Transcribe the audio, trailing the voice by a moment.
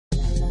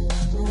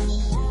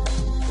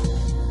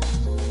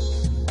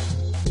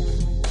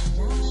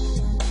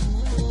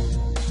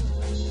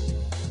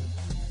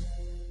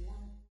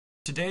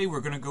Today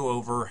we're going to go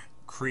over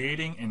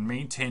creating and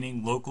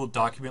maintaining local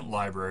document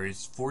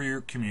libraries for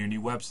your community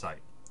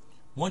website.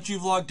 Once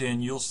you've logged in,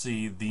 you'll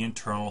see the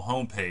internal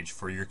homepage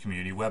for your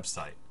community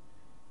website.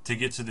 To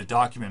get to the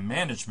document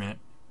management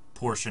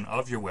portion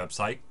of your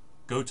website,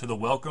 go to the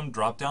Welcome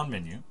drop-down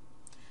menu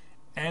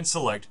and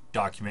select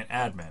Document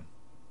Admin.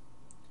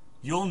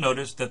 You'll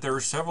notice that there are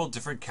several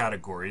different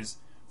categories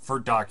for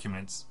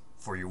documents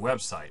for your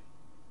website.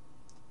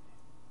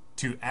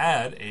 To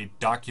add a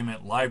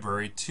document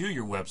library to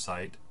your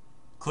website,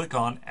 click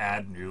on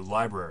Add New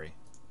Library.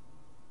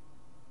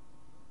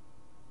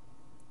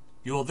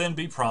 You will then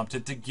be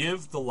prompted to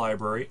give the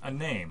library a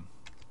name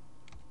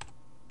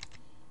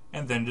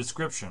and then a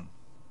description.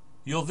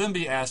 You'll then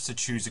be asked to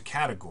choose a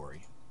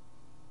category.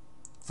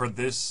 For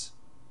this,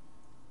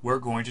 we're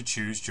going to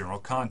choose General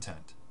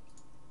Content.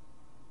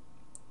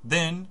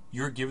 Then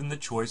you're given the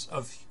choice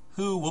of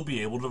who will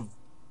be able to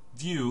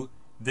view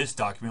this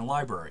document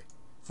library.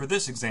 For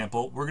this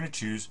example, we're going to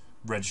choose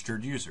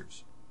registered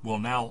users. We'll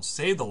now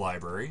save the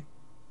library,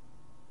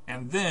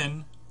 and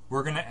then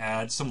we're going to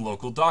add some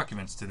local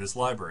documents to this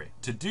library.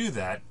 To do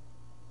that,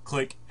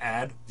 click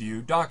Add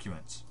View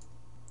Documents.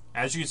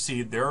 As you can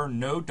see, there are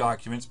no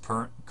documents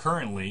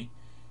currently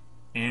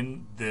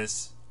in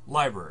this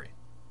library.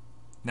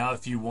 Now,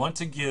 if you want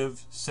to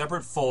give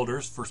separate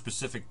folders for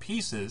specific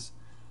pieces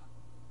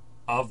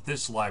of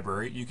this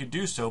library, you can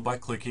do so by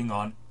clicking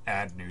on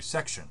Add New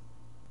Section.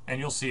 And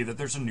you'll see that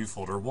there's a new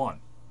folder 1.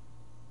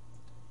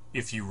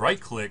 If you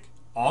right-click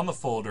on the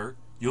folder,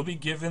 you'll be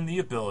given the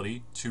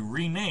ability to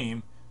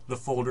rename the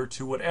folder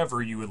to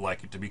whatever you would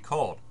like it to be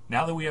called.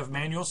 Now that we have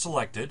manual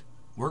selected,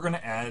 we're going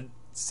to add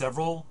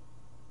several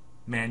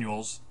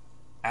manuals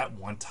at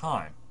one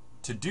time.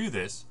 To do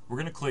this, we're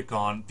going to click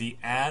on the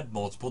Add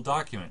Multiple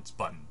Documents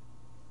button.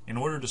 In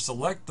order to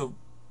select the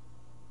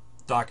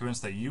documents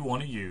that you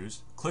want to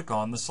use, click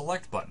on the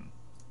Select button.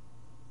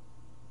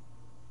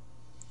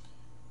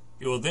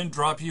 It will then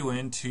drop you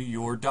into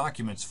your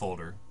Documents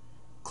folder.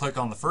 Click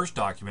on the first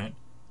document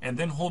and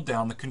then hold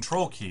down the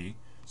Control key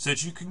so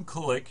that you can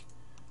click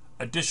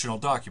additional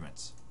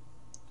documents.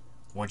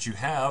 Once you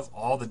have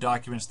all the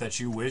documents that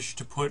you wish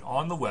to put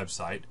on the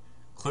website,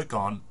 click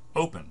on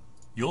Open.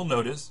 You'll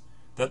notice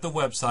that the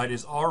website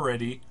is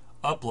already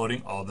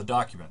uploading all the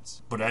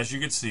documents, but as you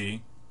can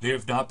see, they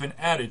have not been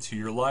added to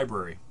your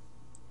library.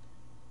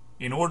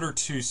 In order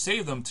to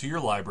save them to your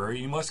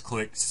library, you must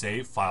click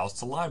Save Files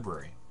to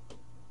Library.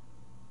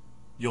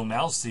 You'll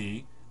now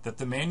see that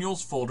the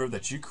manuals folder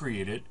that you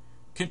created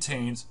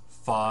contains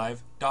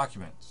 5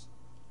 documents.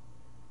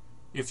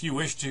 If you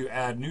wish to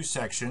add new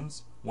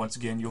sections, once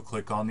again you'll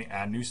click on the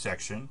Add New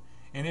Section,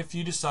 and if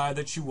you decide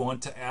that you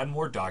want to add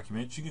more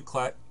documents, you can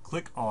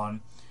click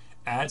on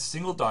Add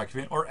Single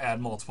Document or Add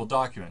Multiple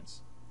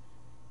Documents.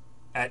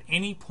 At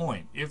any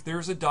point, if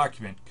there's a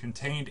document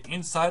contained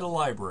inside a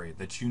library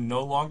that you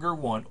no longer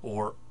want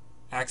or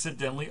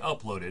accidentally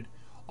uploaded,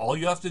 all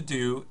you have to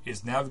do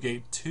is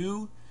navigate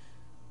to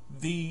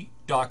the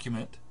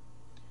document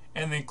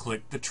and then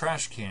click the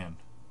Trash Can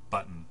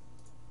button,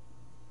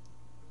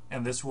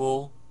 and this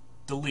will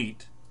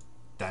delete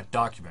that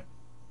document.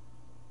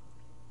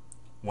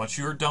 Once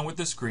you are done with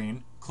the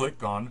screen,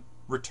 click on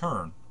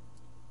Return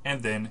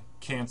and then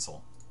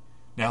Cancel.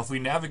 Now if we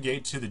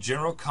navigate to the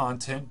General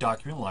Content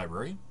Document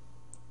Library,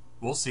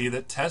 we'll see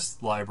that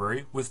Test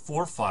Library with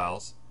 4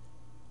 files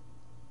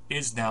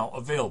is now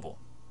available.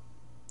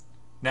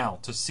 Now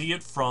to see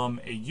it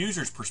from a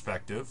user's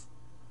perspective,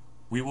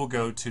 we will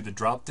go to the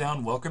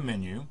drop-down Welcome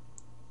menu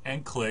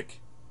and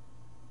click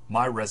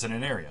My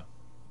Resident Area.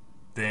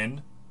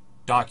 Then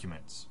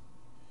Documents.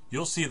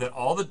 You'll see that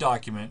all the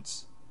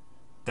documents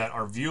that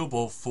are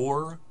viewable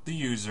for the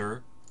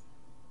user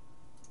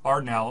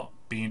are now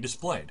being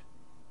displayed.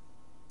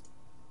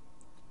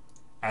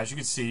 As you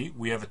can see,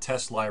 we have a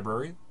test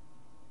library,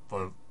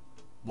 the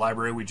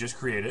library we just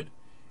created,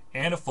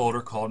 and a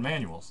folder called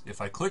Manuals. If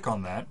I click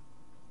on that,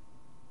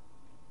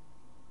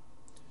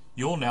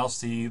 you'll now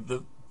see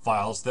the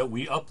files that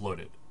we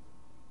uploaded.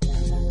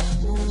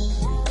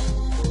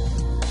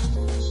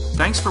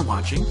 Thanks for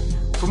watching.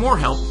 For more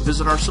help,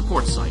 visit our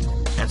support site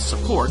at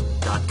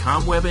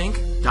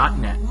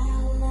support.comwebinc.net.